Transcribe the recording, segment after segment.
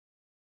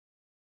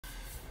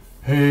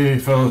Hey,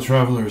 fellow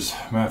travelers,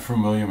 Matt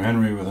from William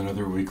Henry with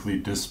another weekly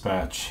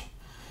dispatch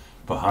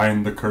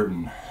behind the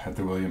curtain at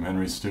the William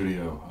Henry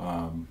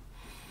studio.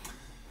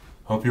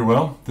 Hope you're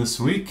well. This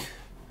week,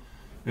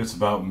 it's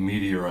about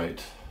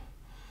meteorite,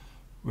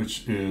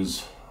 which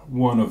is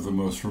one of the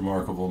most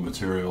remarkable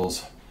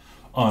materials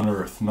on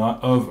Earth.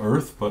 Not of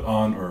Earth, but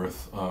on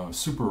Earth.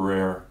 Super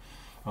rare,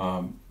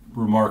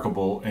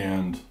 remarkable,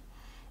 and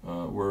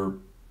we're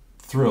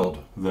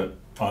thrilled that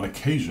on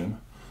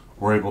occasion,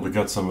 we're able to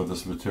get some of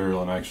this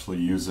material and actually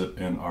use it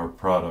in our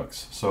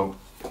products. So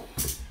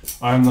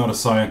I'm not a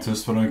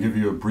scientist, but I'll give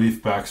you a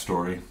brief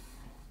backstory.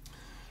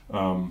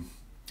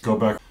 Go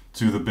back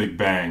to the Big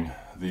Bang,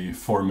 the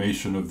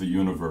formation of the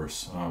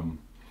universe.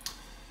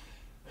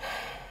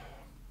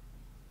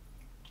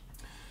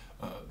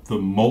 The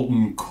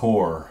molten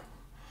core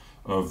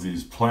of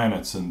these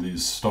planets and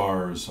these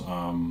stars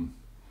and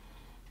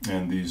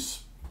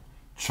these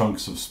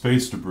chunks of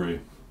space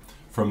debris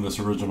from this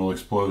original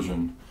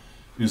explosion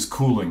is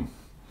cooling.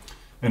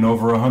 And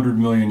over 100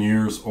 million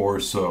years or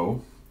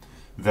so,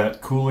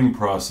 that cooling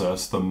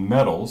process, the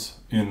metals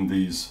in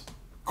these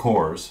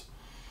cores,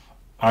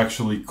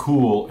 actually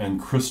cool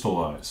and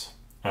crystallize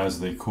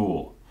as they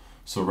cool.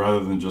 So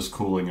rather than just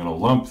cooling in a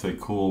lump, they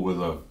cool with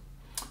a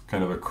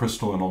kind of a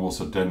crystalline, almost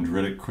a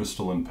dendritic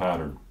crystalline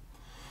pattern.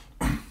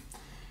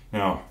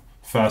 Now,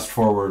 fast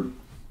forward,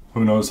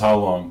 who knows how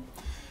long,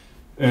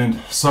 and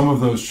some of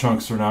those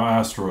chunks are now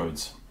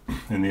asteroids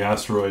in the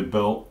asteroid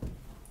belt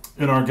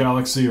in our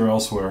galaxy or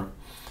elsewhere,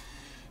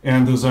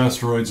 and those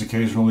asteroids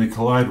occasionally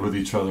collide with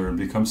each other and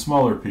become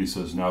smaller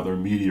pieces. Now they're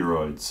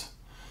meteoroids,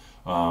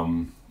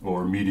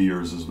 or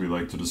meteors as we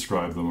like to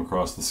describe them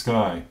across the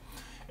sky.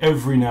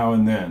 Every now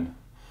and then,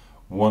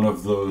 one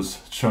of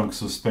those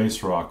chunks of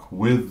space rock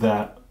with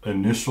that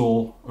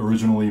initial,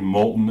 originally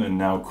molten and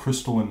now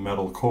crystalline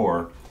metal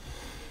core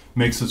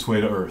makes its way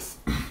to Earth.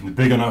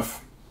 Big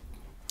enough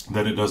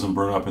that it doesn't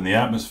burn up in the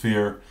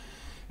atmosphere,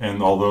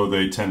 and although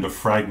they tend to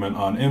fragment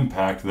on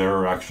impact, there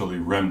are actually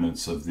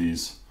remnants of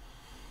these,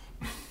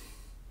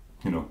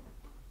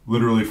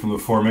 literally from the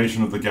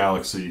formation of the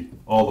galaxy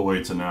all the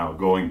way to now,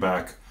 going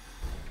back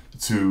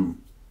to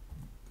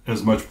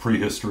as much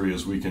prehistory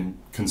as we can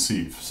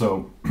conceive.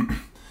 So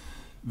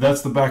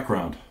that's the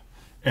background.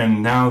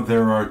 And now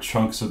there are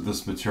chunks of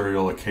this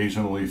material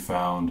occasionally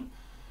found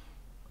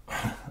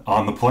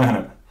on the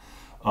planet,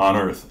 on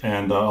Earth.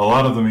 And a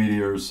lot of the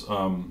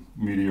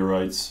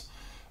meteorites,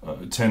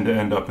 tend to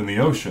end up in the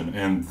ocean,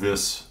 and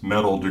this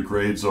metal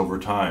degrades over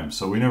time.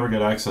 So we never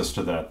get access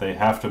to that. They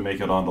have to make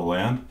it onto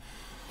land.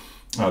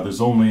 There's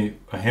only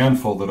a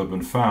handful that have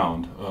been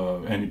found.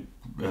 Any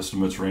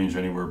estimates range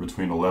anywhere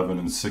between 11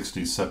 and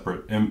 60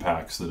 separate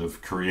impacts that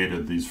have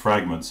created these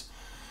fragments.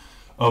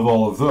 Of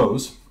all of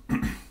those,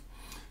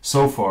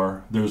 so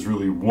far, there's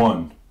really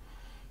one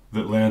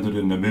that landed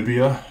in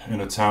Namibia in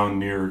a town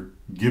near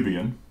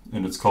Gibeon,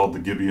 and it's called the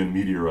Gibeon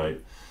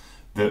meteorite,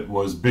 that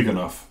was big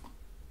enough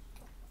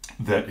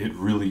that it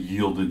really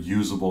yielded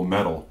usable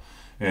metal.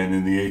 And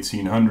in the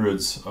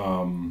 1800s,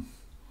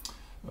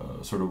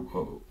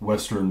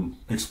 Western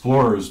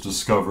explorers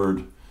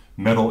discovered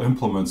metal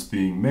implements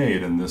being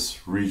made in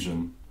this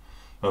region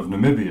of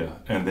Namibia,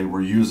 and they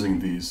were using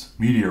these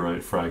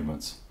meteorite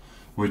fragments,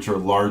 which are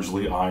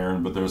largely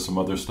iron, but there's some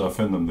other stuff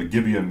in them. The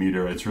Gibeon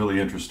meteorite's really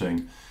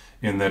interesting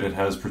in that it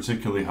has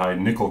particularly high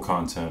nickel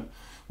content,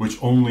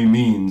 which only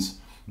means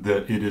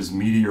that it is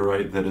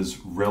meteorite that is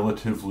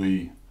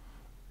relatively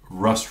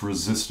rust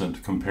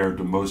resistant compared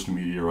to most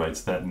meteorites.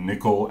 That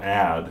nickel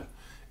add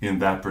in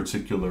that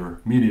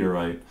particular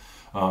meteorite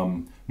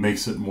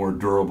makes it more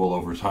durable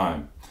over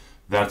time.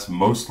 That's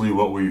mostly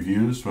what we've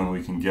used when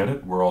we can get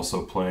it. We're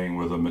also playing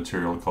with a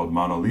material called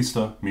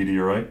monolista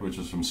meteorite, which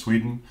is from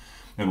Sweden,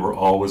 and we're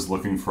always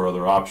looking for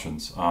other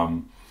options.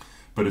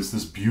 But it's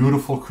this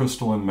beautiful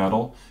crystalline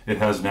metal. It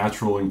has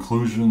natural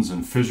inclusions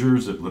and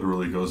fissures. It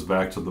literally goes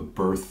back to the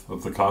birth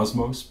of the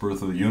cosmos,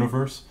 birth of the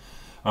universe.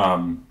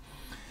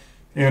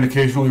 And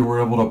occasionally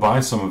we're able to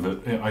buy some of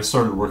it. I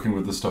started working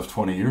with this stuff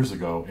 20 years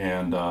ago,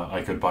 and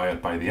I could buy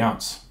it by the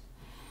ounce.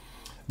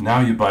 Now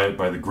you buy it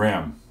by the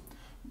gram,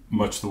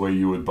 much the way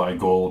you would buy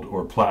gold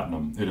or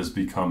platinum. It has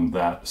become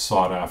that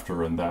sought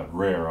after and that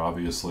rare.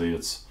 Obviously,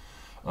 it's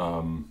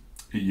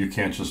you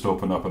can't just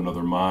open up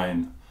another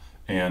mine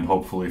and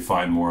hopefully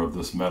find more of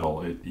this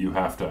metal. You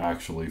have to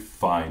actually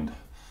find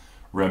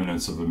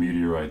remnants of a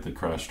meteorite that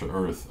crashed to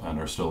Earth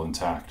and are still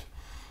intact.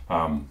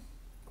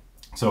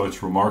 So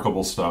it's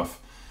remarkable stuff.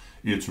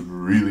 It's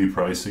really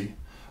pricey,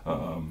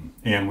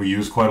 and we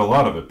use quite a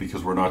lot of it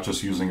because we're not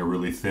just using a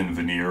really thin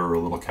veneer or a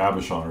little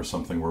cabochon or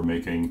something. We're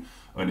making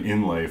an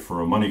inlay for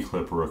a money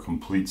clip or a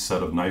complete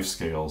set of knife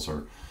scales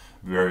or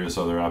various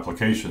other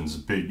applications,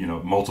 big,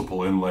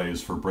 multiple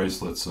inlays for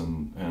bracelets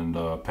and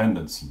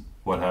pendants and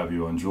what have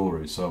you on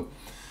jewelry. So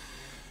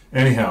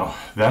anyhow,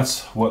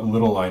 that's what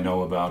little I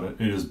know about it.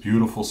 It is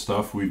beautiful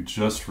stuff. We've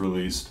just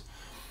released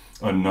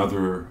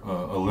another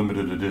a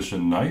limited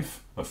edition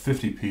knife, a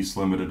 50-piece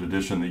limited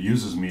edition that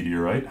uses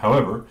meteorite.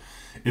 However,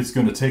 it's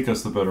going to take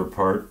us the better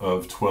part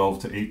of 12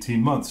 to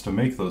 18 months to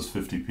make those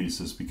 50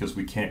 pieces because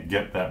we can't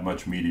get that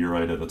much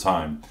meteorite at a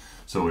time.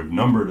 So we've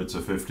numbered it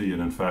to 50,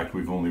 and in fact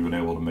we've only been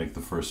able to make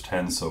the first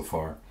 10 so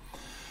far.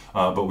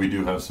 But we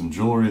do have some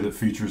jewelry that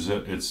features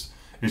it. It's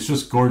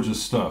just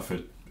gorgeous stuff.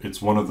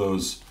 It's one of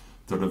those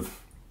sort of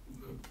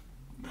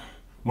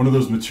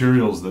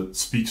materials that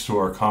speaks to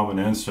our common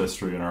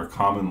ancestry and our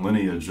common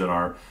lineage and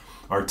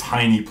our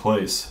tiny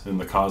place in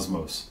the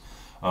cosmos.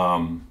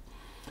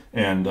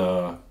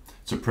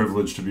 It's a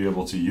privilege to be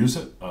able to use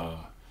it.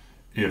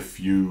 If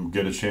you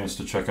get a chance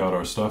to check out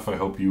our stuff, I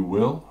hope you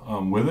will.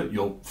 With it,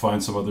 you'll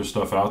find some other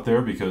stuff out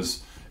there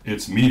because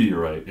it's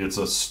meteorite. It's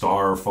a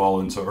star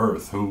fallen to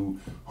Earth. Who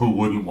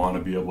wouldn't want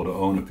to be able to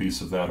own a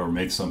piece of that or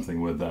make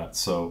something with that?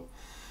 So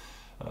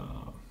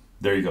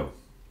there you go.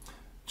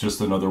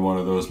 Just another one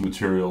of those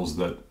materials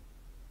that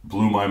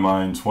blew my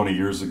mind 20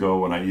 years ago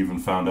when I even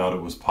found out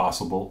it was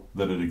possible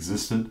that it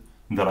existed,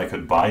 that I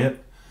could buy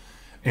it,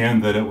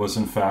 and that it was,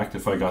 in fact,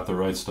 if I got the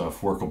right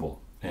stuff,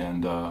 workable.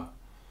 And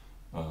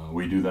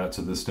we do that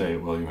to this day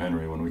at William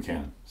Henry when we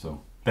can.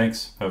 So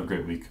thanks. Have a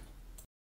great week.